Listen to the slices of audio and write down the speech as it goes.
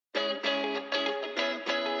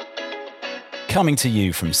Coming to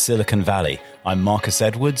you from Silicon Valley, I'm Marcus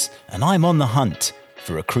Edwards, and I'm on the hunt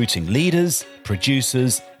for recruiting leaders,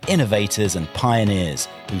 producers, innovators, and pioneers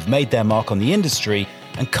who've made their mark on the industry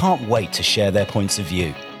and can't wait to share their points of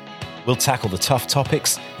view. We'll tackle the tough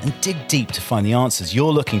topics and dig deep to find the answers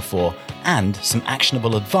you're looking for and some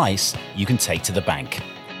actionable advice you can take to the bank.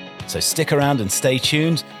 So stick around and stay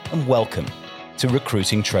tuned, and welcome to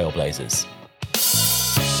Recruiting Trailblazers.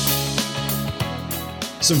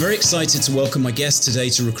 So I'm very excited to welcome my guest today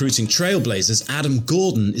to Recruiting Trailblazers. Adam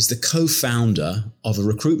Gordon is the co-founder of a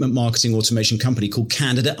recruitment marketing automation company called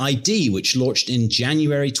Candidate ID, which launched in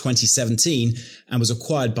January 2017 and was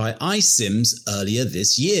acquired by iCIMS earlier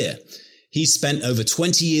this year. He's spent over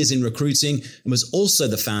 20 years in recruiting and was also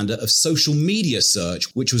the founder of Social Media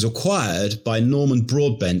Search, which was acquired by Norman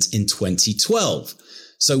Broadbent in 2012.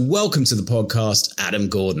 So welcome to the podcast, Adam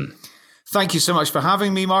Gordon. Thank you so much for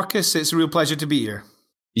having me, Marcus. It's a real pleasure to be here.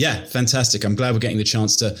 Yeah, fantastic. I'm glad we're getting the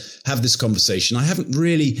chance to have this conversation. I haven't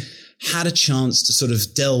really had a chance to sort of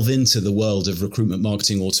delve into the world of recruitment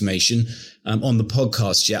marketing automation on the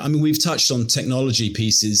podcast yet. I mean, we've touched on technology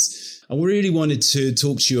pieces. I really wanted to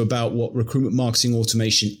talk to you about what recruitment marketing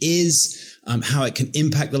automation is, how it can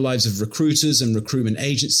impact the lives of recruiters and recruitment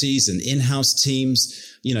agencies and in-house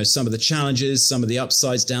teams, you know, some of the challenges, some of the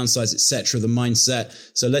upsides, downsides, etc., the mindset.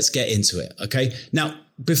 So let's get into it. Okay. Now,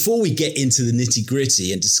 before we get into the nitty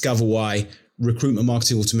gritty and discover why recruitment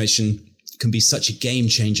marketing automation can be such a game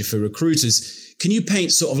changer for recruiters, can you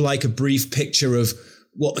paint sort of like a brief picture of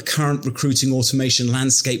what the current recruiting automation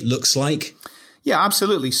landscape looks like? Yeah,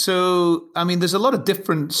 absolutely. So, I mean, there's a lot of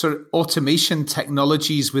different sort of automation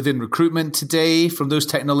technologies within recruitment today, from those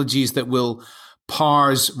technologies that will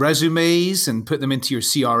parse resumes and put them into your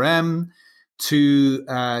CRM, to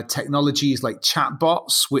technologies like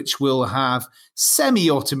chatbots, which will have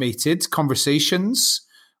semi-automated conversations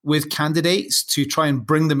with candidates to try and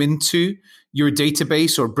bring them into your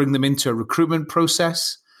database or bring them into a recruitment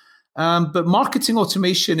process. But marketing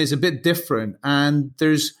automation is a bit different, and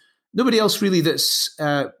there's nobody else really that's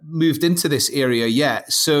moved into this area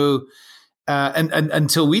yet. So, and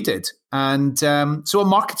until we did. And so what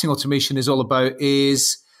marketing automation is all about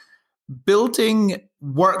is building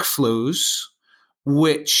workflows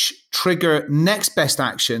which trigger next best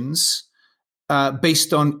actions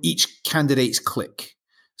based on each candidate's click.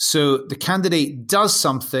 So the candidate does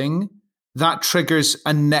something that triggers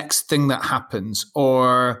a next thing that happens,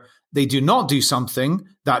 or they do not do something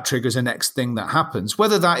that triggers a next thing that happens,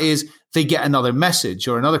 whether that is they get another message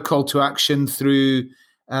or another call to action through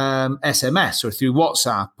SMS or through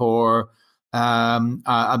WhatsApp or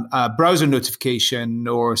a browser notification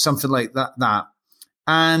or something like that.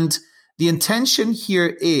 And the intention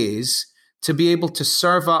here is to be able to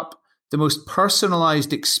serve up the most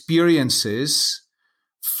personalized experiences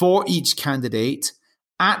for each candidate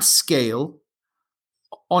at scale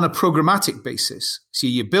on a programmatic basis. So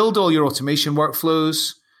you build all your automation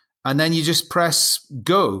workflows and then you just press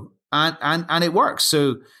go and it works.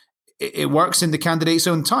 So it works in the candidate's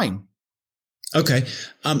own time. Okay.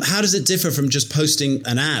 How does it differ from just posting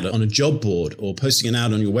an ad on a job board or posting an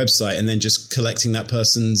ad on your website and then just collecting that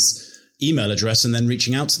person's email address and then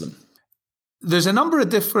reaching out to them? There's a number of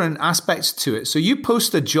different aspects to it. So you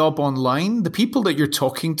post a job online, the people that you're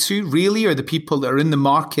talking to really are the people that are in the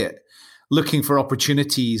market looking for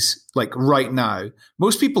opportunities like right now.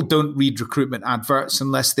 Most people don't read recruitment adverts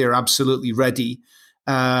unless they're absolutely ready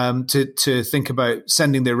to think about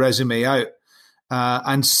sending their resume out.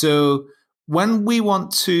 And so when we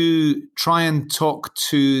want to try and talk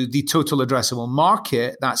to the total addressable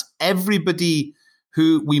market, that's everybody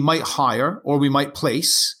who we might hire or we might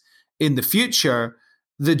place in the future,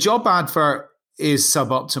 the job advert is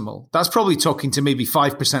suboptimal. That's probably talking to maybe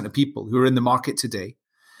 5% of people who are in the market today.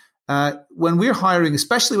 When we're hiring,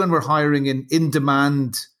 especially when we're hiring in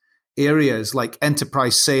in-demand areas like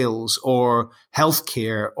enterprise sales or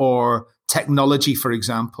healthcare or technology, for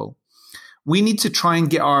example, we need to try and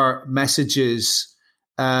get our messages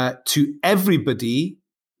to everybody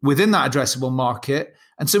within that addressable market.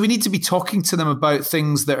 And so we need to be talking to them about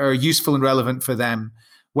things that are useful and relevant for them,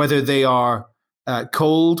 whether they are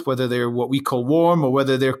cold, whether they're what we call warm, or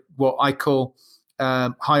whether they're what I call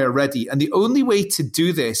hire ready. And the only way to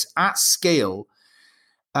do this at scale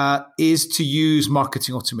is to use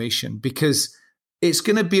marketing automation, because it's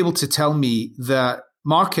going to be able to tell me that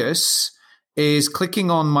Marcus is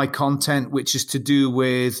clicking on my content, which is to do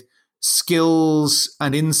with skills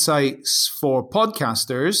and insights for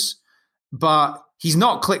podcasters, but he's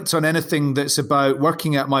not clicked on anything that's about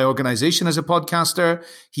working at my organization as a podcaster.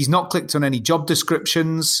 He's not clicked on any job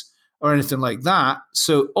descriptions or anything like that.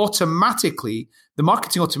 So automatically, the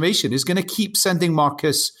marketing automation is going to keep sending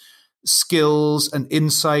Marcus skills and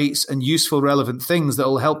insights and useful, relevant things that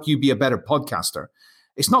will help you be a better podcaster.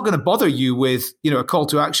 It's not going to bother you with, a call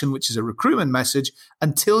to action, which is a recruitment message,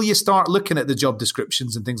 until you start looking at the job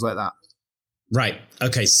descriptions and things like that. Right.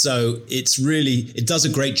 Okay. So it does a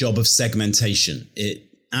great job of segmentation. It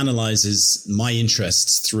analyzes my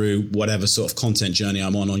interests through whatever sort of content journey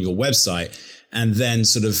I'm on your website, and then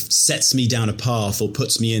sort of sets me down a path or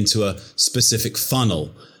puts me into a specific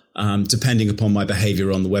funnel, depending upon my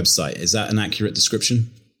behavior on the website. Is that an accurate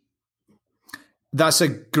description? That's a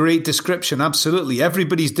great description. Absolutely.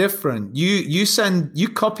 Everybody's different. You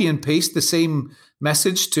copy and paste the same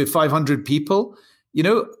message to 500 people.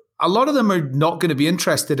 A lot of them are not going to be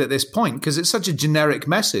interested at this point because it's such a generic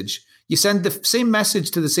message. You send the same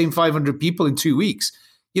message to the same 500 people in 2 weeks.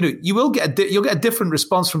 You'll get a different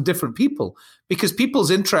response from different people because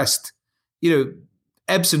people's interest,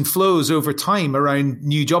 ebbs and flows over time around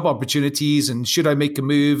new job opportunities and should I make a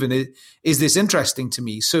move and is this interesting to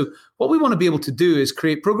me? So what we want to be able to do is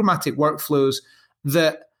create programmatic workflows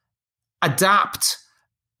that adapt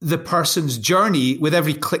the person's journey with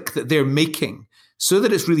every click that they're making so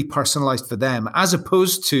that it's really personalized for them, as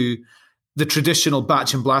opposed to the traditional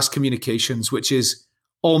batch and blast communications, which is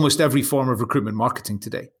almost every form of recruitment marketing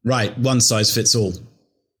today. Right. One size fits all.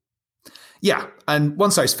 Yeah. And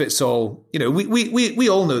one size fits all. We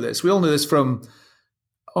all know this. We all know this from,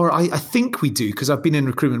 or I think we do because I've been in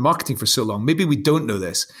recruitment marketing for so long. Maybe we don't know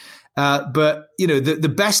this. But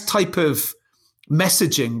the best type of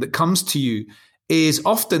messaging that comes to you is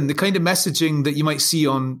often the kind of messaging that you might see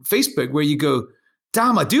on Facebook where you go,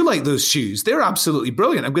 damn, I do like those shoes. They're absolutely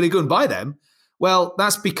brilliant. I'm going to go and buy them. Well,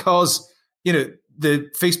 that's because,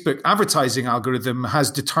 the Facebook advertising algorithm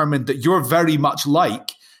has determined that you're very much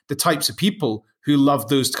like the types of people who love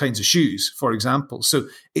those kinds of shoes, for example. So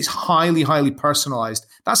it's highly, highly personalized.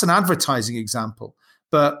 That's an advertising example.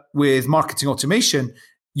 But with marketing automation,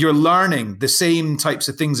 you're learning the same types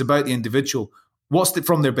of things about the individual. What's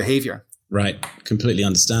from their behavior? Right. Completely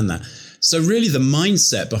understand that. So really the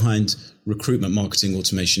mindset behind recruitment marketing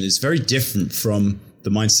automation is very different from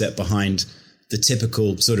the mindset behind the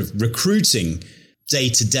typical sort of recruiting day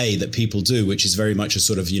to day that people do, which is very much a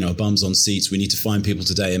sort of, bums on seats. We need to find people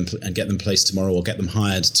today and get them placed tomorrow or get them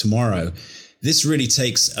hired tomorrow. This really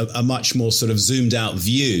takes a much more sort of zoomed out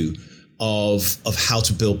view of how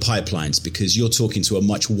to build pipelines, because you're talking to a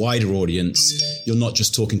much wider audience. You're not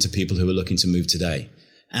just talking to people who are looking to move today.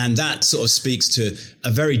 And that sort of speaks to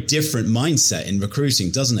a very different mindset in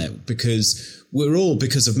recruiting, doesn't it? Because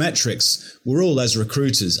because of metrics, we're all as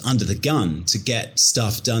recruiters under the gun to get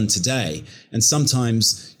stuff done today. And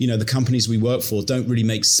sometimes, the companies we work for don't really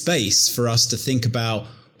make space for us to think about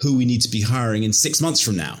who we need to be hiring in 6 months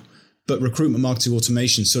from now. But recruitment marketing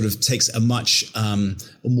automation sort of takes a much a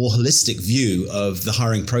more holistic view of the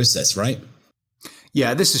hiring process, right?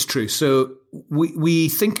 Yeah, this is true. So we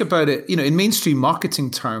think about it, in mainstream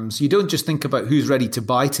marketing terms, you don't just think about who's ready to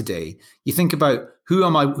buy today. You think about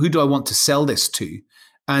who do I want to sell this to?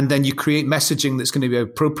 And then you create messaging that's going to be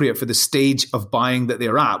appropriate for the stage of buying that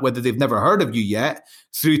they're at, whether they've never heard of you yet,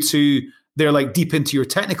 through to they're like deep into your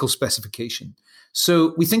technical specification.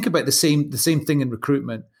 So we think about the same thing in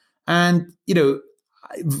recruitment. And,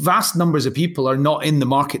 vast numbers of people are not in the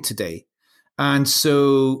market today. And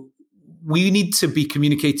so we need to be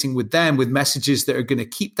communicating with them with messages that are going to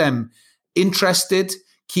keep them interested,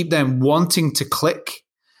 keep them wanting to click.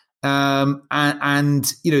 The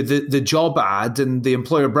job ad and the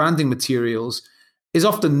employer branding materials is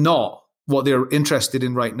often not what they're interested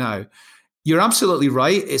in right now. You're absolutely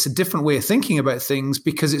right. It's a different way of thinking about things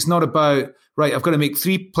because it's not about, right, I've got to make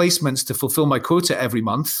 3 placements to fulfill my quota every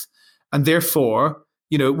month. And therefore,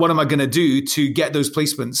 what am I going to do to get those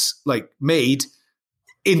placements made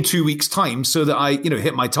in 2 weeks' time so that I,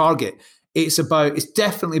 hit my target? It's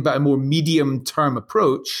definitely about a more medium-term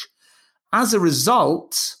approach. As a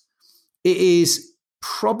result, it is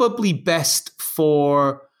probably best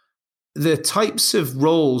for the types of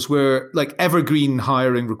roles where evergreen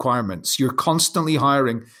hiring requirements, you're constantly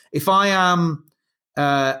hiring. If I am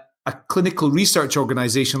a clinical research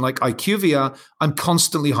organization like IQVIA, I'm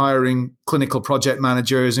constantly hiring clinical project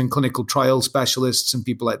managers and clinical trial specialists and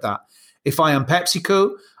people like that. If I am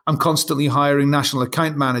PepsiCo, I'm constantly hiring national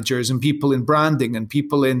account managers and people in branding and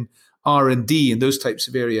people in R&D and those types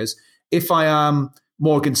of areas. If I am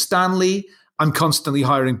Morgan Stanley, I'm constantly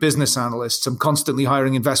hiring business analysts. I'm constantly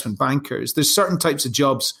hiring investment bankers. There's certain types of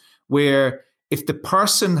jobs where if the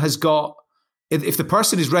person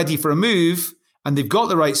is ready for a move and they've got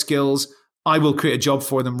the right skills, I will create a job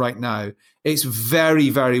for them right now. It's very,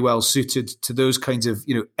 very well suited to those kinds of,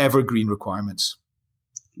 evergreen requirements.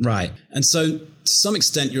 Right. And so to some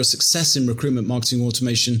extent, your success in recruitment marketing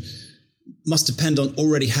automation must depend on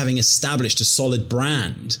already having established a solid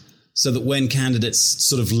brand so that when candidates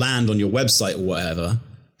sort of land on your website or whatever,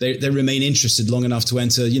 they remain interested long enough to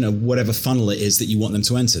enter, whatever funnel it is that you want them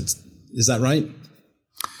to enter. Is that right?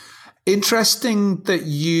 Interesting that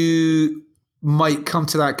you might come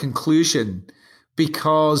to that conclusion,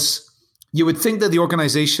 because you would think that the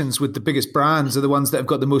organizations with the biggest brands are the ones that have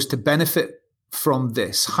got the most to benefit from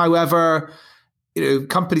this. However,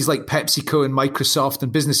 companies like PepsiCo and Microsoft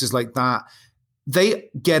and businesses like that, they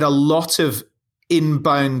get a lot of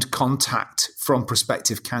inbound contact from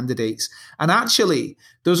prospective candidates. And actually,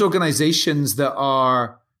 those organizations that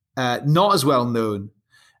are not as well known,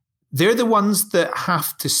 they're the ones that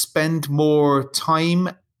have to spend more time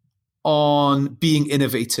on being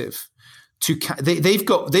innovative. They've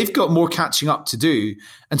got more catching up to do.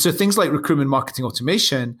 And so things like recruitment marketing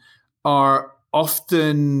automation are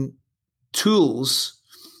often tools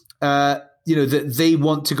that they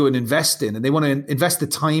want to go and invest in, and they want to invest the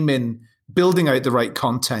time in building out the right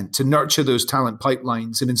content to nurture those talent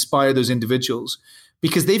pipelines and inspire those individuals,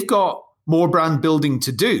 because they've got more brand building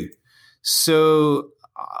to do. So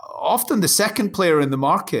often the second player in the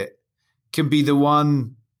market can be the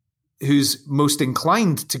one who's most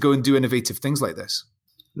inclined to go and do innovative things like this.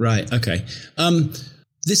 Right. Okay.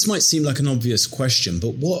 This might seem like an obvious question,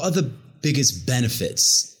 but what are the biggest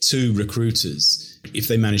benefits to recruiters if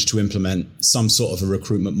they manage to implement some sort of a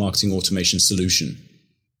recruitment marketing automation solution?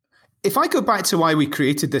 If I go back to why we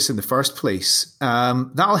created this in the first place,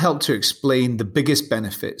 that'll help to explain the biggest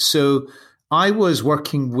benefit. So I was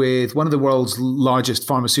working with one of the world's largest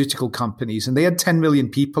pharmaceutical companies, and they had 10 million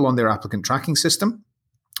people on their applicant tracking system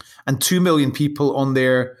and 2 million people on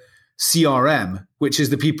their CRM, which is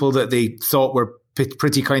the people that they thought were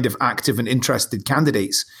pretty kind of active and interested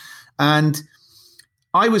candidates. And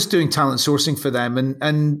I was doing talent sourcing for them.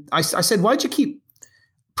 And I said, why do you keep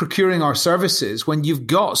procuring our services when you've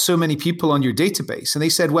got so many people on your database? And they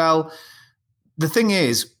said, well, the thing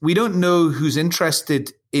is, we don't know who's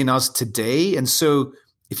interested in us today. And so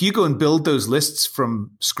if you go and build those lists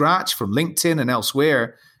from scratch, from LinkedIn and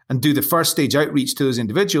elsewhere, and do the first stage outreach to those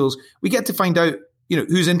individuals, we get to find out,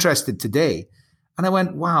 who's interested today. And I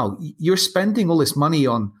went, wow, you're spending all this money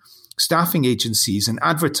on staffing agencies and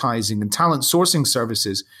advertising and talent sourcing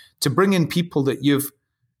services to bring in people that you've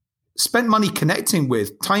spent money connecting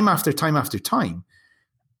with time after time after time.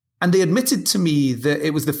 And they admitted to me that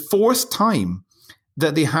it was the fourth time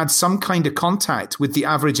that they had some kind of contact with the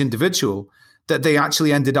average individual that they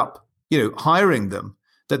actually ended up, hiring them,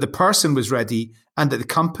 that the person was ready and that the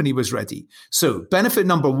company was ready. So benefit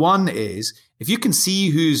number one is if you can see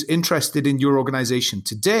who's interested in your organization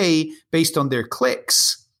today based on their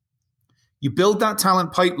clicks, you build that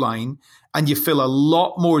talent pipeline and you fill a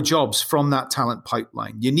lot more jobs from that talent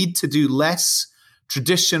pipeline. You need to do less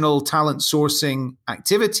traditional talent sourcing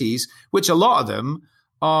activities, which a lot of them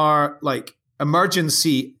are like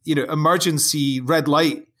emergency red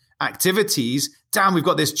light activities. Damn, we've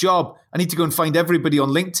got this job. I need to go and find everybody on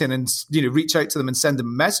LinkedIn and reach out to them and send them a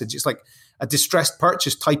message. It's like a distressed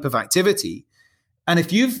purchase type of activity. And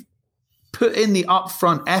if you've put in the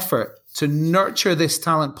upfront effort to nurture this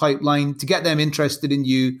talent pipeline, to get them interested in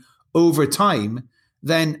you over time,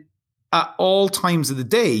 then at all times of the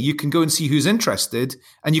day, you can go and see who's interested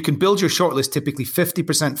and you can build your shortlist typically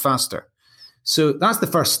 50% faster. So that's the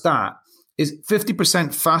first stat, is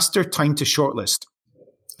 50% faster time to shortlist.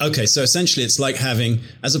 Okay, so essentially it's like having,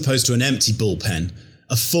 as opposed to an empty bullpen,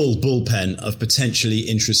 a full bullpen of potentially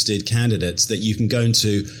interested candidates that you can go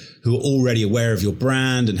into who are already aware of your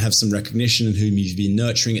brand and have some recognition and whom you've been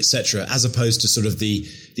nurturing, etc., as opposed to sort of the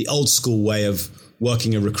old school way of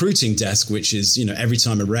working a recruiting desk, which is, every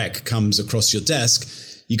time a rec comes across your desk,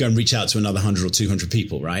 you go and reach out to another 100 or 200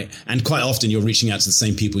 people, right? And quite often you're reaching out to the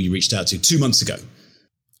same people you reached out to 2 months ago.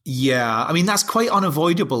 Yeah, I mean, that's quite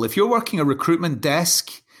unavoidable. If you're working a recruitment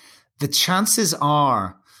desk, the chances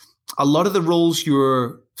are a lot of the roles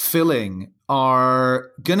you're filling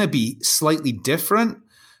are going to be slightly different.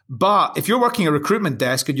 But if you're working a recruitment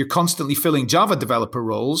desk and you're constantly filling Java developer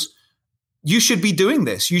roles, you should be doing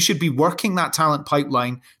this. You should be working that talent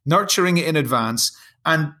pipeline, nurturing it in advance.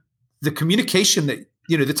 And the communication that,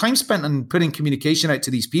 the time spent on putting communication out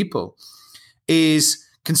to these people is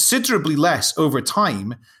considerably less over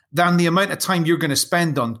time than the amount of time you're going to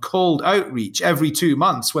spend on cold outreach every 2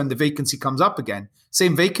 months when the vacancy comes up again.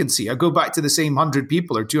 Same vacancy. I go back to the same 100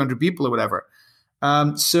 people or 200 people or whatever.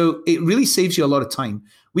 So it really saves you a lot of time.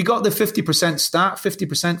 We got the 50% stat,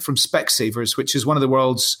 50% from Specsavers, which is one of the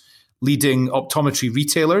world's leading optometry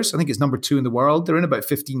retailers. I think it's number 2 in the world. They're in about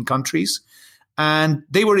 15 countries. And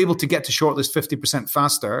they were able to get to shortlist 50%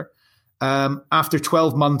 faster after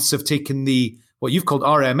 12 months of taking the, what you've called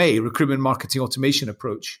RMA, Recruitment Marketing Automation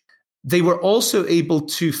approach. They were also able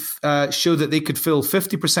to show that they could fill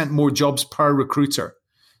 50% more jobs per recruiter.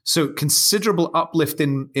 So considerable uplift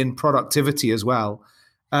in productivity as well.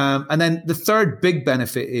 And then the third big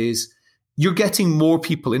benefit is you're getting more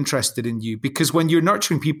people interested in you, because when you're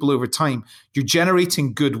nurturing people over time, you're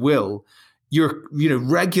generating goodwill. You're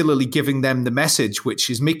regularly giving them the message, which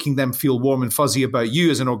is making them feel warm and fuzzy about you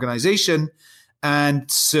as an organization. And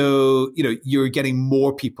so, you're getting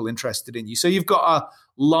more people interested in you. So you've got a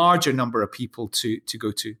larger number of people to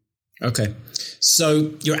go to. Okay.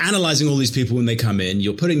 So you're analyzing all these people when they come in,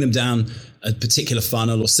 you're putting them down a particular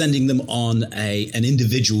funnel or sending them on an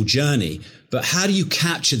individual journey. But how do you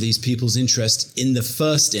capture these people's interest in the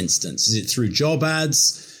first instance? Is it through job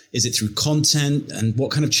ads? Is it through content? And what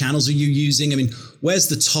kind of channels are you using? I mean, where's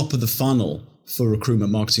the top of the funnel for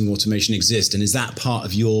recruitment marketing automation exist? And is that part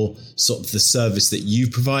of your sort of the service that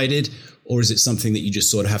you've provided? Or is it something that you just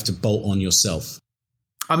sort of have to bolt on yourself?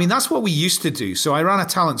 I mean, that's what we used to do. So I ran a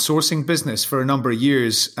talent sourcing business for a number of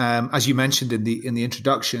years, as you mentioned in the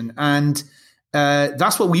introduction. And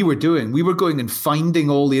that's what we were doing. We were going and finding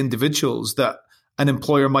all the individuals that an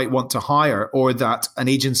employer might want to hire or that an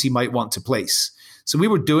agency might want to place. So we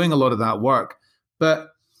were doing a lot of that work.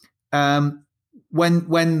 But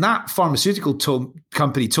when that pharmaceutical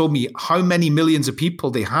company told me how many millions of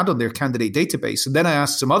people they had on their candidate database, and then I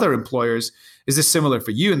asked some other employers, is this similar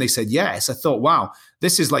for you? And they said, yes. I thought, wow,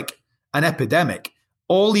 this is like an epidemic.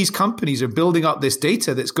 All these companies are building up this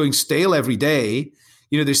data that's going stale every day.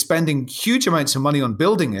 They're spending huge amounts of money on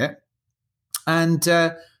building it, and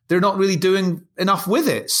they're not really doing enough with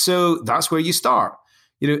it. So that's where you start.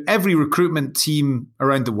 Every recruitment team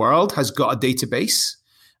around the world has got a database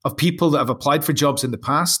of people that have applied for jobs in the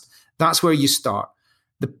past. That's where you start.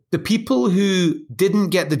 The people who didn't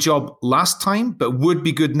get the job last time, but would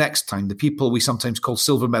be good next time, the people we sometimes call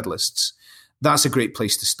silver medalists, that's a great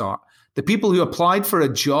place to start. The people who applied for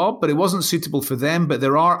a job, but it wasn't suitable for them, but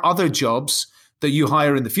there are other jobs that you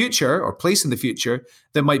hire in the future or place in the future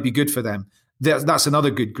that might be good for them. That's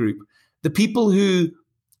another good group. The people who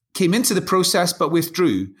came into the process but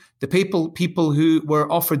withdrew, the people who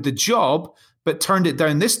were offered the job but turned it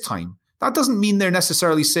down this time. That doesn't mean they're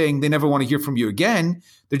necessarily saying they never want to hear from you again.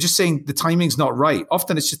 They're just saying the timing's not right.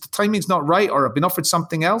 Often it's just the timing's not right, or I've been offered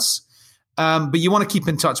something else. But you want to keep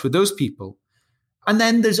in touch with those people. And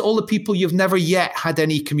then there's all the people you've never yet had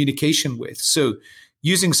any communication with. So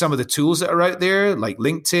using some of the tools that are out there, like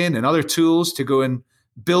LinkedIn and other tools, to go and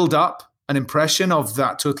build up an impression of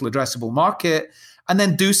that total addressable market, and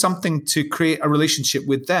then do something to create a relationship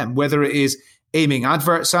with them, whether it is aiming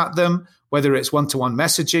adverts at them, whether it's one-to-one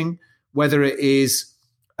messaging, whether it is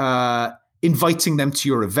inviting them to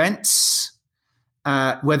your events,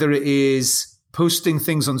 whether it is posting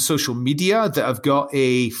things on social media that have got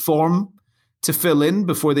a form to fill in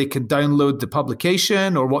before they can download the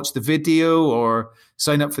publication or watch the video or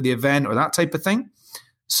sign up for the event or that type of thing.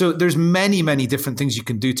 So there's many, many different things you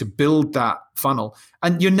can do to build that funnel.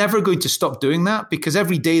 And you're never going to stop doing that, because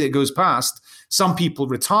every day that goes past, some people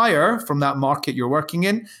retire from that market you're working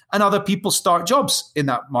in and other people start jobs in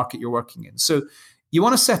that market you're working in. So you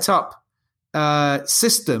want to set up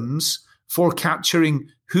systems for capturing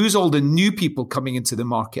who's all the new people coming into the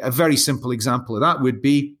market. A very simple example of that would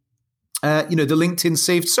be, the LinkedIn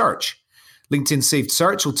saved search. LinkedIn saved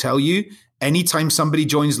search will tell you anytime somebody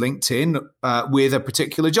joins LinkedIn with a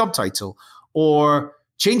particular job title or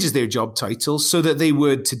changes their job title so that they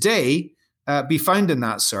would today be found in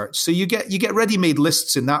that search. So you get ready-made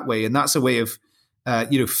lists in that way, and that's a way of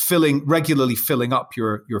regularly filling up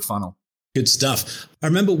your funnel. Good stuff. I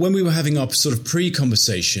remember when we were having our sort of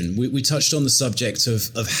pre-conversation, we touched on the subject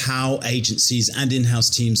of how agencies and in-house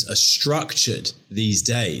teams are structured these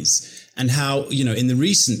days, and how, in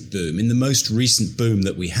the most recent boom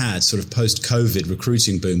that we had, sort of post-COVID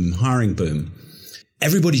recruiting boom, hiring boom,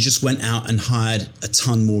 everybody just went out and hired a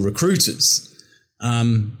ton more recruiters.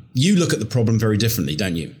 You look at the problem very differently,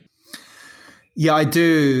 don't you? Yeah, I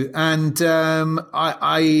do. And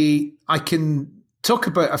I can talk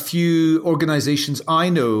about a few organizations I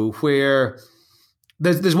know where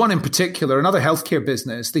there's one in particular, another healthcare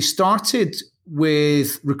business. They started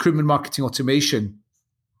with recruitment marketing automation,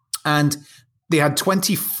 and they had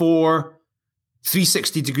 24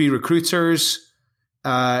 360-degree recruiters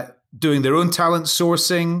doing their own talent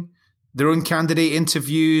sourcing, their own candidate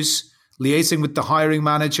interviews, liaising with the hiring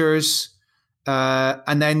managers,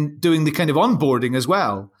 and then doing the kind of onboarding as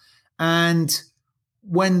well. And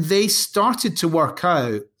when they started to work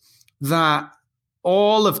out that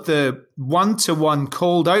all of the one-to-one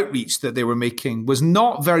cold outreach that they were making was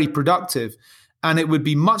not very productive, and it would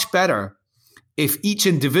be much better if each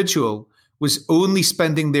individual was only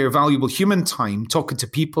spending their valuable human time talking to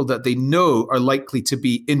people that they know are likely to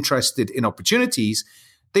be interested in opportunities,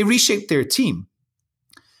 they reshaped their team.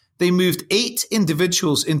 They moved 8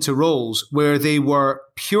 individuals into roles where they were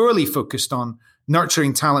purely focused on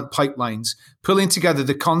nurturing talent pipelines, pulling together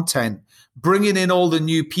the content, bringing in all the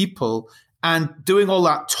new people, and doing all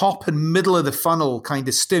that top and middle of the funnel kind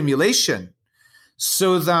of stimulation,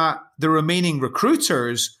 so that the remaining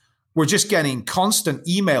recruiters were just getting constant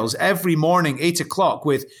emails every morning, 8 o'clock,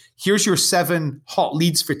 with here's your 7 hot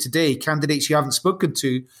leads for today, candidates you haven't spoken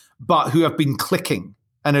to, but who have been clicking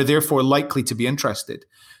and are therefore likely to be interested.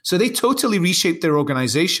 So they totally reshaped their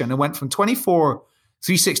organization and went from 24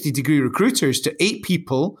 360-degree recruiters to 8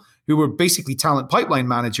 people who were basically talent pipeline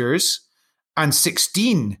managers and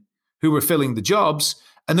 16 who were filling the jobs.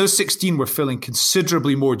 And those 16 were filling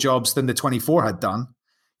considerably more jobs than the 24 had done,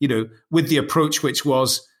 with the approach which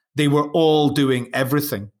was they were all doing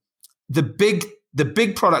everything. The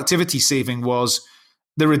big productivity saving was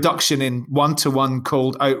the reduction in one-to-one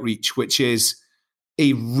cold outreach, which is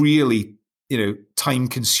a really,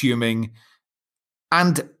 time-consuming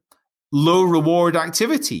and low-reward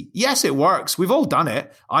activity. Yes, it works. We've all done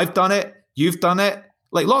it. I've done it. You've done it.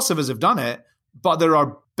 Like, lots of us have done it. But there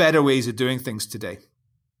are better ways of doing things today.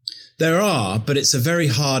 There are, but it's a very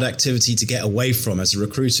hard activity to get away from as a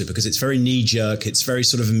recruiter because it's very knee-jerk. It's very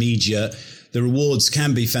sort of immediate. The rewards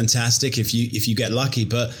can be fantastic if you get lucky,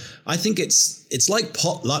 but I think it's like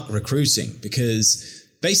potluck recruiting, because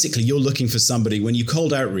basically you're looking for somebody. When you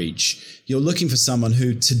cold outreach, you're looking for someone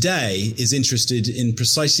who today is interested in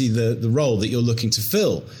precisely the role that you're looking to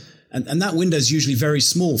fill. And that window is usually very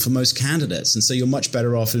small for most candidates. And so you're much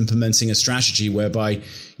better off implementing a strategy whereby,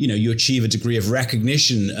 you achieve a degree of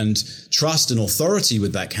recognition and trust and authority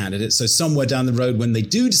with that candidate. So somewhere down the road, when they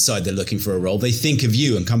do decide they're looking for a role, they think of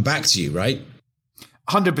you and come back to you, right?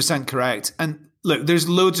 100% correct. And look, there's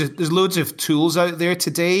loads of tools out there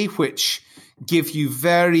today which give you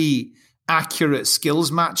very accurate skills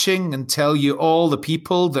matching and tell you all the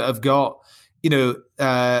people that have got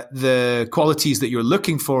the qualities that you're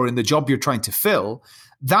looking for in the job you're trying to fill.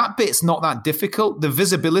 That bit's not that difficult. The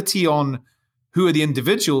visibility on who are the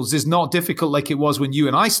individuals is not difficult like it was when you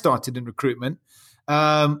and I started in recruitment.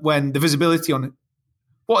 When the visibility on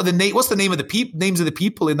what's the name of the names of the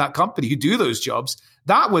people in that company who do those jobs,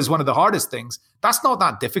 that was one of the hardest things. That's not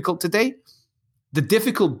that difficult today. The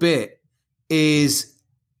difficult bit is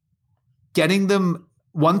getting them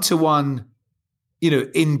one-to-one,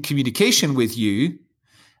 in communication with you,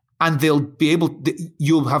 and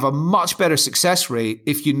you'll have a much better success rate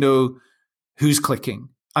if you know who's clicking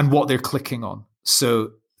and what they're clicking on.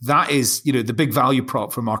 So that is, the big value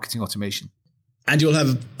prop for marketing automation. And you'll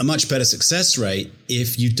have a much better success rate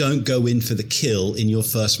if you don't go in for the kill in your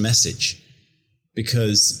first message.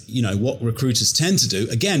 Because, what recruiters tend to do,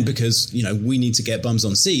 again, because, we need to get bums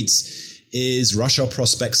on seats, is rush our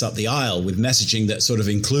prospects up the aisle with messaging that sort of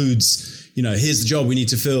includes, here's the job we need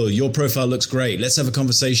to fill. Your profile looks great. Let's have a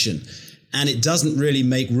conversation. And it doesn't really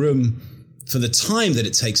make room for the time that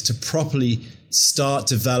it takes to properly start,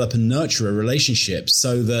 develop, and nurture a relationship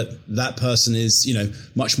so that that person is,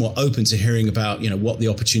 much more open to hearing about, what the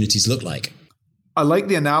opportunities look like. I like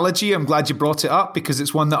the analogy. I'm glad you brought it up because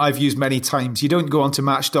it's one that I've used many times. You don't go onto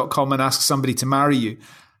Match.com and ask somebody to marry you.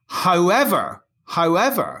 However,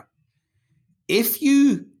 if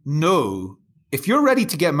you're ready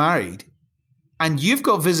to get married and you've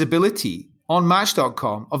got visibility on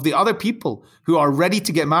Match.com of the other people who are ready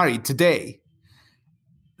to get married today,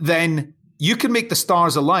 then you can make the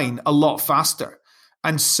stars align a lot faster.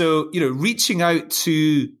 And so, reaching out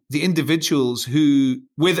to the individuals who,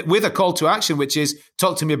 with a call to action, which is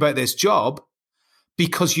talk to me about this job,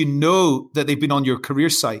 because you know that they've been on your career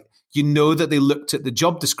site, you know that they looked at the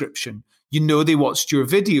job description, you know they watched your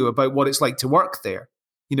video about what it's like to work there,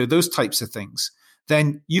 those types of things,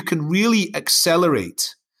 then you can really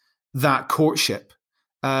accelerate that courtship.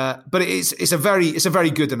 But it's a very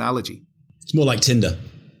good analogy. It's more like Tinder.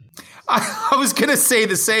 I was going to say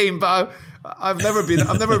the same, but I've never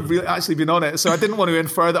really actually been on it, so I didn't want to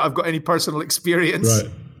infer that I've got any personal experience.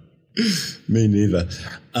 Right. Me neither.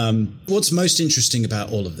 What's most interesting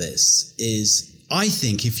about all of this is, I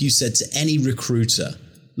think if you said to any recruiter,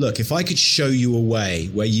 look, if I could show you a way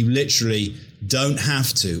where you literally don't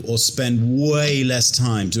have to or spend way less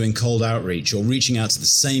time doing cold outreach or reaching out to the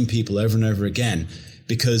same people over and over again,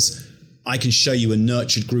 because I can show you a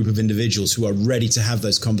nurtured group of individuals who are ready to have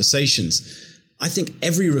those conversations, I think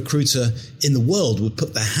every recruiter in the world would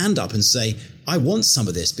put their hand up and say, I want some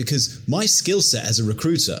of this, because my skill set as a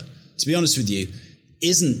recruiter, to be honest with you,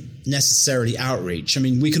 isn't necessarily outreach. I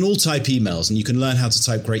mean, we can all type emails and you can learn how to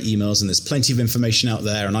type great emails, and there's plenty of information out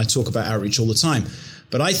there, and I talk about outreach all the time.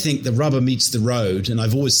 But I think the rubber meets the road, and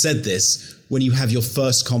I've always said this, when you have your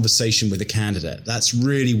first conversation with a candidate. That's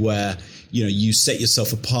really where, you set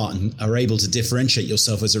yourself apart and are able to differentiate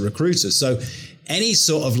yourself as a recruiter. So any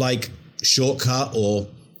sort of like shortcut or,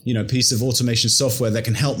 piece of automation software that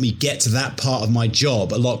can help me get to that part of my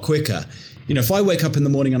job a lot quicker. If I wake up in the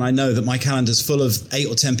morning and I know that my calendar's full of 8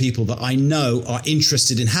 or 10 people that I know are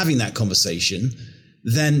interested in having that conversation,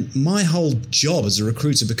 then my whole job as a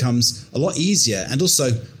recruiter becomes a lot easier and also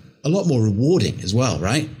a lot more rewarding as well,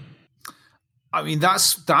 right? I mean,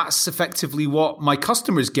 that's effectively what my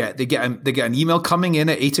customers get. They get an email coming in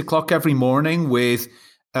at 8:00 every morning with,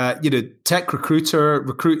 tech recruiter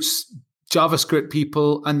recruits JavaScript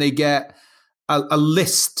people, and they get a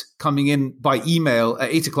list coming in by email at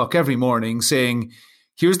 8:00 every morning saying,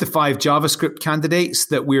 here's the 5 JavaScript candidates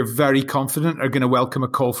that we're very confident are going to welcome a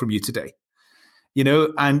call from you today.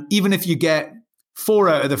 And even if you get 4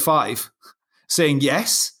 out of the 5 saying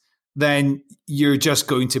yes, then you're just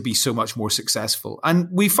going to be so much more successful. And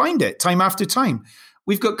we find it time after time.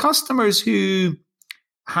 We've got customers who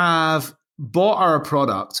have bought our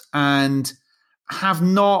product and have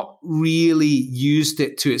not really used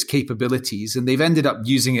it to its capabilities, and they've ended up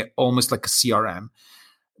using it almost like a CRM.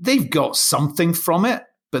 They've got something from it,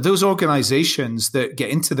 but those organizations that get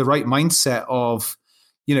into the right mindset of,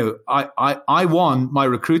 I want my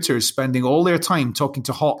recruiters spending all their time talking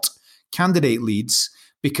to hot candidate leads,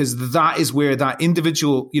 because that is where that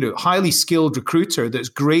individual, highly skilled recruiter that's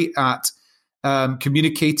great at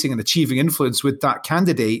communicating and achieving influence with that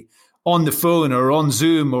candidate on the phone or on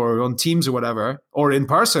Zoom or on Teams or whatever, or in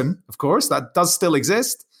person, of course, that does still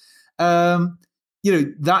exist. That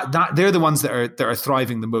they're the ones that are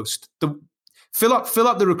thriving the most. Fill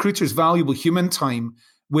up the recruiter's valuable human time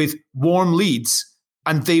with warm leads,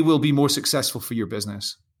 and they will be more successful for your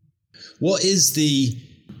business. What is the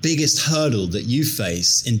biggest hurdle that you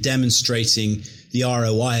face in demonstrating the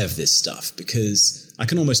ROI of this stuff? Because I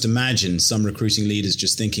can almost imagine some recruiting leaders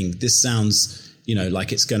just thinking, this sounds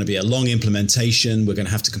like it's going to be a long implementation. We're going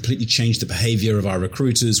to have to completely change the behavior of our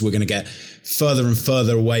recruiters. We're going to get further and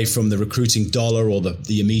further away from the recruiting dollar or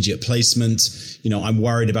the immediate placement. I'm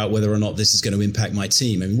worried about whether or not this is going to impact my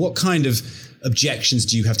team. I mean, what kind of objections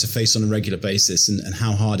do you have to face on a regular basis, and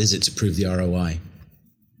how hard is it to prove the ROI?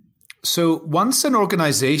 So once an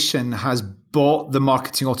organization has bought the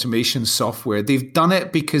marketing automation software, they've done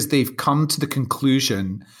it because they've come to the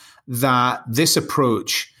conclusion that this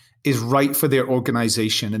approach is right for their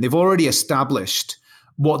organization, and they've already established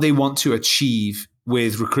what they want to achieve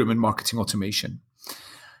with recruitment marketing automation.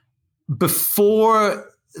 Before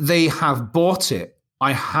they have bought it,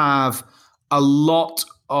 I have a lot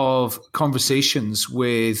of conversations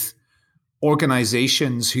with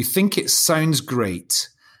organizations who think it sounds great,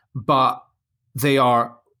 but they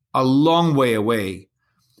are a long way away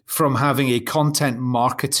from having a content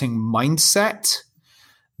marketing mindset.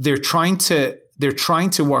 They're trying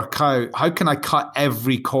to work out, how can I cut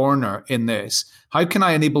every corner in this? How can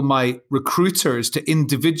I enable my recruiters to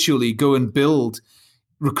individually go and build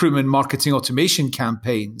recruitment marketing automation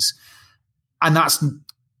campaigns? And that's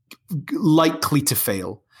likely to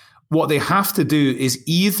fail. What they have to do is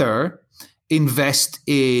either invest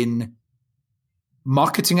in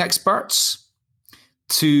marketing experts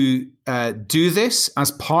to do this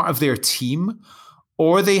as part of their team,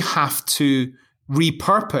 or they have to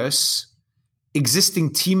repurpose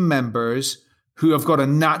existing team members who have got a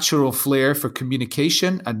natural flair for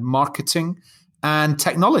communication and marketing and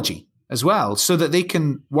technology as well, so that they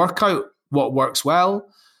can work out what works well,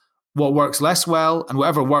 what works less well, and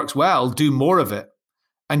whatever works well, do more of it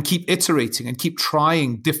and keep iterating and keep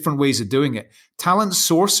trying different ways of doing it. Talent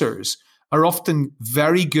sourcers are often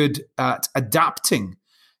very good at adapting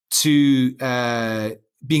to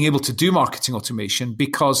being able to do marketing automation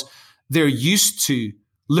because they're used to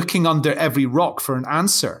looking under every rock for an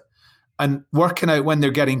answer and working out when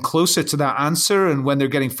they're getting closer to that answer and when they're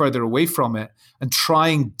getting further away from it and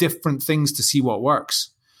trying different things to see what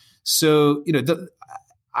works. So,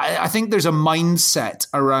 I think there's a mindset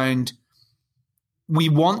around, we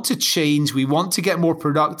want to change, we want to get more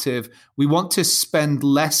productive, we want to spend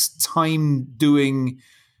less time doing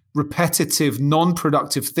repetitive,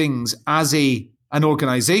 non-productive things as an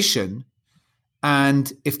organization.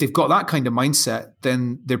 And if they've got that kind of mindset,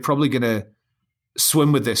 then they're probably going to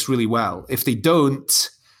swim with this really well. If they don't,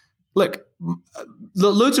 look,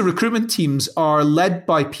 loads of recruitment teams are led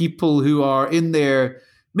by people who are in their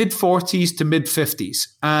mid-40s to mid-50s,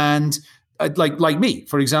 and like me,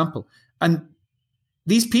 for example. And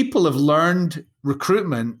these people have learned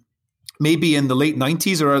recruitment maybe in the late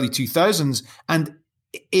 90s or early 2000s, and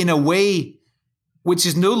in a way which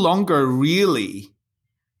is no longer really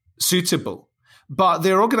suitable. But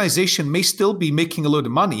their organization may still be making a load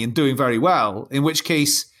of money and doing very well, in which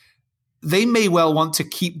case they may well want to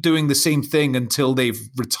keep doing the same thing until they've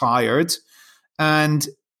retired. And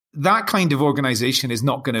that kind of organization is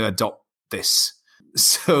not going to adopt this.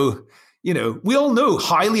 So, we all know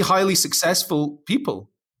highly, highly successful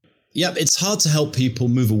people. Yep, it's hard to help people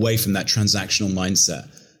move away from that transactional mindset.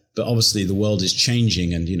 But obviously the world is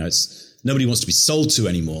changing, and, nobody wants to be sold to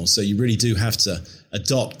anymore. So you really do have to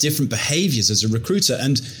adopt different behaviors as a recruiter.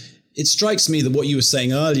 And it strikes me that what you were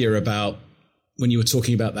saying earlier about when you were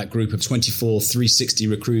talking about that group of 24 360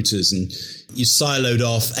 recruiters, and you siloed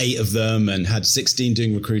off 8 of them and had 16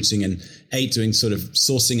 doing recruiting and 8 doing sort of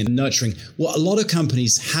sourcing and nurturing. Well, a lot of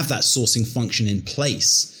companies have that sourcing function in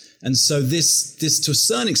place. And so this to a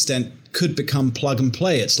certain extent could become plug and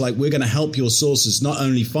play. It's like, we're going to help your sources not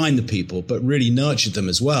only find the people, but really nurture them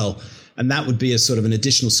as well. And that would be a sort of an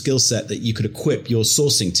additional skill set that you could equip your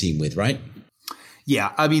sourcing team with, right?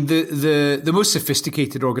 Yeah, I mean, the most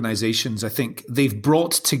sophisticated organizations, I think, they've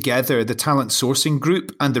brought together the talent sourcing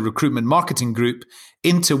group and the recruitment marketing group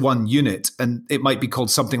into one unit. And it might be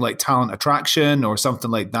called something like talent attraction or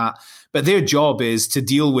something like that. But their job is to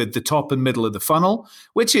deal with the top and middle of the funnel,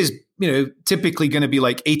 which is, typically going to be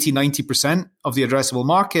like 80, 90% of the addressable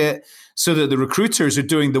market, so that the recruiters are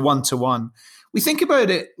doing the one-to-one. We think about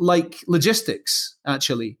it like logistics,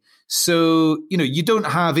 actually. So, you don't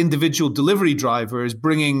have individual delivery drivers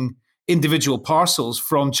bringing individual parcels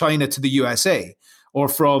from China to the USA or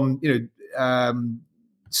from,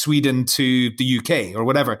 Sweden to the UK or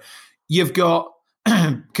whatever. You've got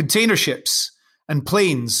container ships and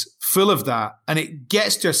planes full of that. And it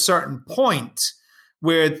gets to a certain point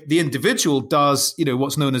where the individual does,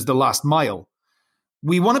 what's known as the last mile.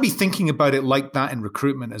 We want to be thinking about it like that in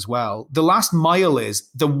recruitment as well. The last mile is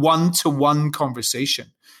the one-to-one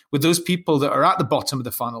conversation with those people that are at the bottom of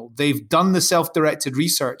the funnel. They've done the self-directed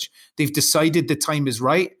research. They've decided the time is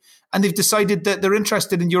right. And they've decided that they're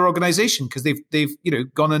interested in your organization because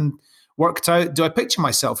they've gone and worked out, do I picture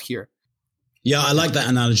myself here? Yeah, I like that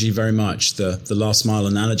analogy very much, the last mile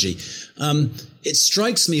analogy. It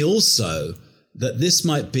strikes me also that this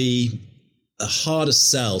might be a harder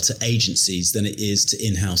sell to agencies than it is to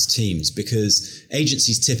in-house teams, because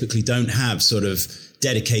agencies typically don't have sort of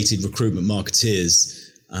dedicated recruitment marketeers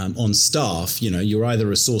on staff. You're either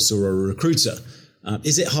a sourcer or a recruiter.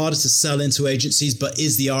 Is it harder to sell into agencies, but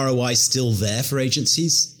is the ROI still there for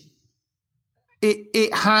agencies?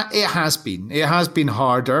 It has been. It has been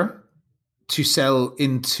harder to sell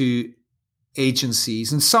into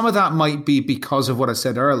agencies. And some of that might be because of what I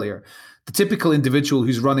said earlier. The typical individual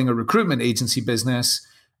who's running a recruitment agency business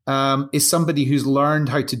is somebody who's learned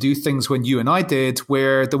how to do things when you and I did,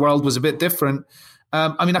 where the world was a bit different.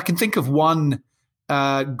 I can think of one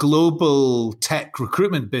global tech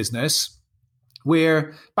recruitment business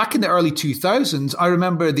where back in the early 2000s, I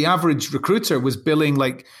remember the average recruiter was billing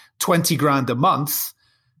like 20 grand a month.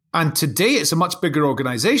 And today it's a much bigger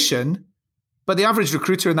organization, but the average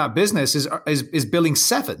recruiter in that business is billing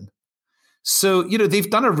 7. So, they've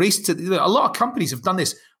done a race to, a lot of companies have done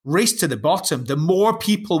this race to the bottom. The more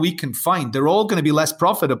people we can find, they're all going to be less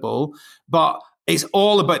profitable, but it's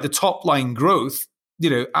all about the top line growth,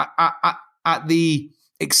 at the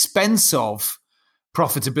expense of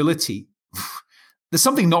profitability. There's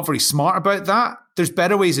something not very smart about that. There's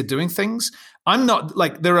better ways of doing things. I'm not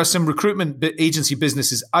like, there are some recruitment agency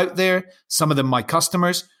businesses out there, some of them my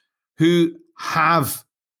customers, who have,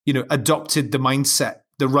 adopted the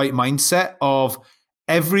right mindset of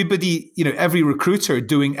everybody, every recruiter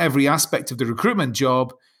doing every aspect of the recruitment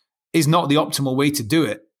job is not the optimal way to do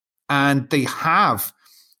it. And they have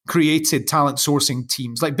created talent sourcing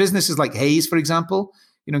teams, like businesses like Hays, for example,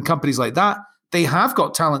 and companies like that. They have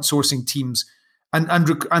got talent sourcing teams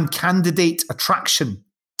and candidate attraction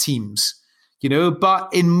teams, but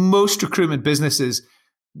in most recruitment businesses,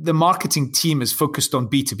 the marketing team is focused on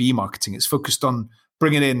B2B marketing. It's focused on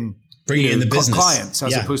bringing in the business clients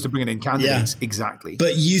as opposed to bringing in candidates. Yeah. Exactly.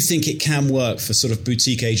 But you think it can work for sort of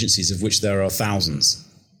boutique agencies, of which there are thousands?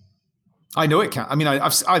 I know it can.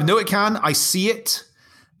 I know it can. I see it.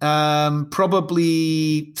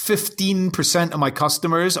 Probably 15% of my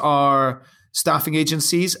customers are staffing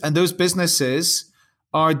agencies, and those businesses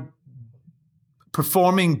are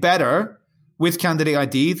performing better with Candidate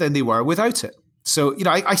ID than they were without it. So,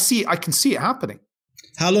 I can see it happening.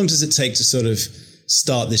 How long does it take to sort of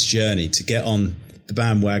start this journey, to get on the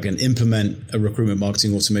bandwagon, implement a recruitment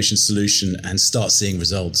marketing automation solution and start seeing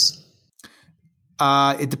results?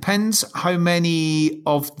 It depends how many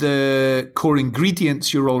of the core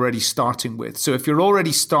ingredients you're already starting with. So if you're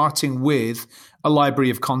already starting with a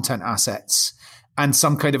library of content assets and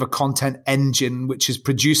some kind of a content engine, which is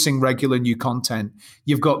producing regular new content,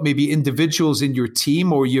 you've got maybe individuals in your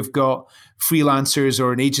team, or you've got freelancers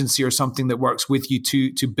or an agency or something that works with you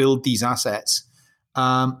to build these assets.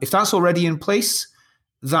 If that's already in place,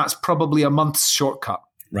 that's probably a month's shortcut.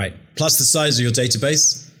 Right. Plus the size of your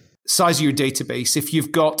database. Size of your database. If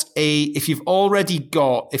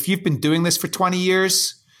you've been doing this for 20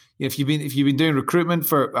 years, if you've been doing recruitment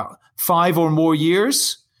for 5 or more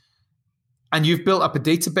years, and you've built up a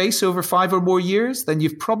database over 5 or more years, then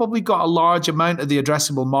you've probably got a large amount of the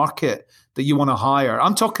addressable market that you want to hire.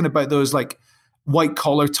 I'm talking about those like white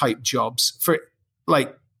collar type jobs for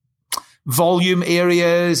like volume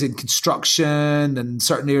areas in construction and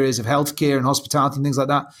certain areas of healthcare and hospitality and things like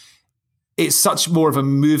that. It's such more of a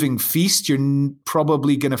moving feast. You're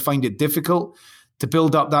probably going to find it difficult to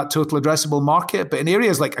build up that total addressable market. But in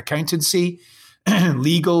areas like accountancy,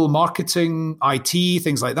 legal, marketing, IT,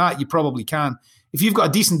 things like that, you probably can. If you've got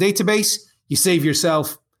a decent database, you save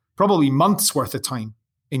yourself probably months worth of time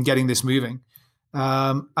in getting this moving.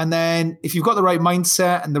 And then if you've got the right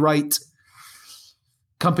mindset and the right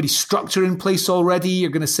company structure in place already, you're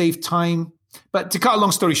going to save time. But to cut a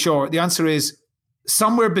long story short, the answer is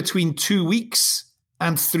somewhere between 2 weeks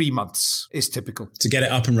and 3 months is typical. To get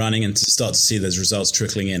it up and running and to start to see those results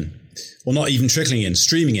trickling in. Well, not even trickling in,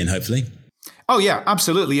 streaming in, hopefully. Oh, yeah,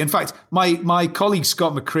 absolutely. In fact, my colleague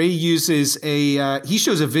Scott McRae uses he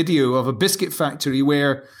shows a video of a biscuit factory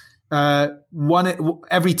where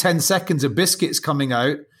every 10 seconds a biscuit's coming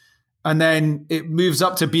out, and then it moves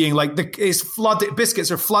up to being like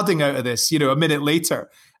biscuits are flooding out of this, a minute later,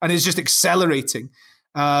 and it's just accelerating.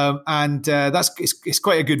 It's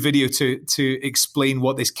quite a good video to explain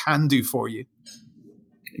what this can do for you.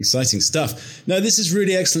 Exciting stuff. No, this is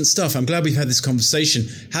really excellent stuff. I'm glad we've had this conversation.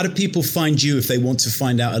 How do people find you if they want to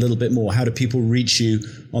find out a little bit more? How do people reach you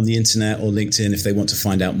on the internet or LinkedIn if they want to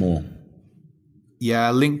find out more?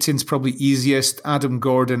 Yeah, LinkedIn's probably easiest. Adam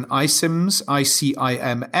Gordon ICIMS,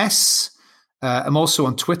 ICIMS. I'm also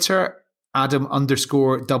on Twitter,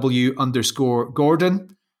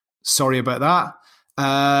 Adam_W_Gordon. Sorry about that.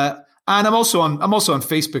 And I'm also on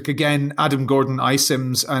Facebook again, Adam Gordon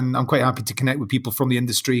ICIMS, and I'm quite happy to connect with people from the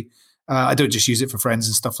industry. I don't just use it for friends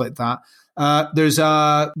and stuff like that. There's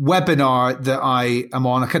a webinar that I am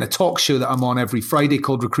on, a kind of talk show that I'm on every Friday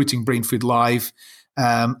called Recruiting Brain Food Live,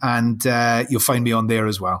 and you'll find me on there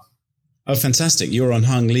as well. Oh, fantastic! You're on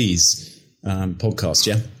Hung Lee's podcast,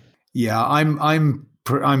 yeah? Yeah, I'm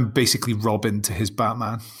basically Robin to his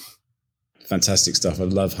Batman. Fantastic stuff. I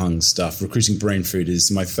love Hung's stuff. Recruiting Brain Food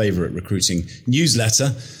is my favorite recruiting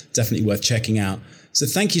newsletter. Definitely worth checking out. So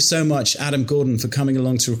thank you so much, Adam Gordon, for coming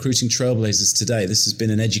along to Recruiting Trailblazers today. This has been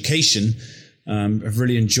an education. I've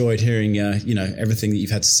really enjoyed hearing, everything that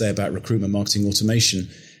you've had to say about recruitment marketing automation.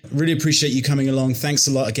 Really appreciate you coming along. Thanks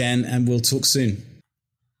a lot again, and we'll talk soon.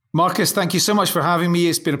 Marcus, thank you so much for having me.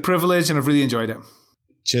 It's been a privilege, and I've really enjoyed it.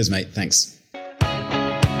 Cheers, mate. Thanks.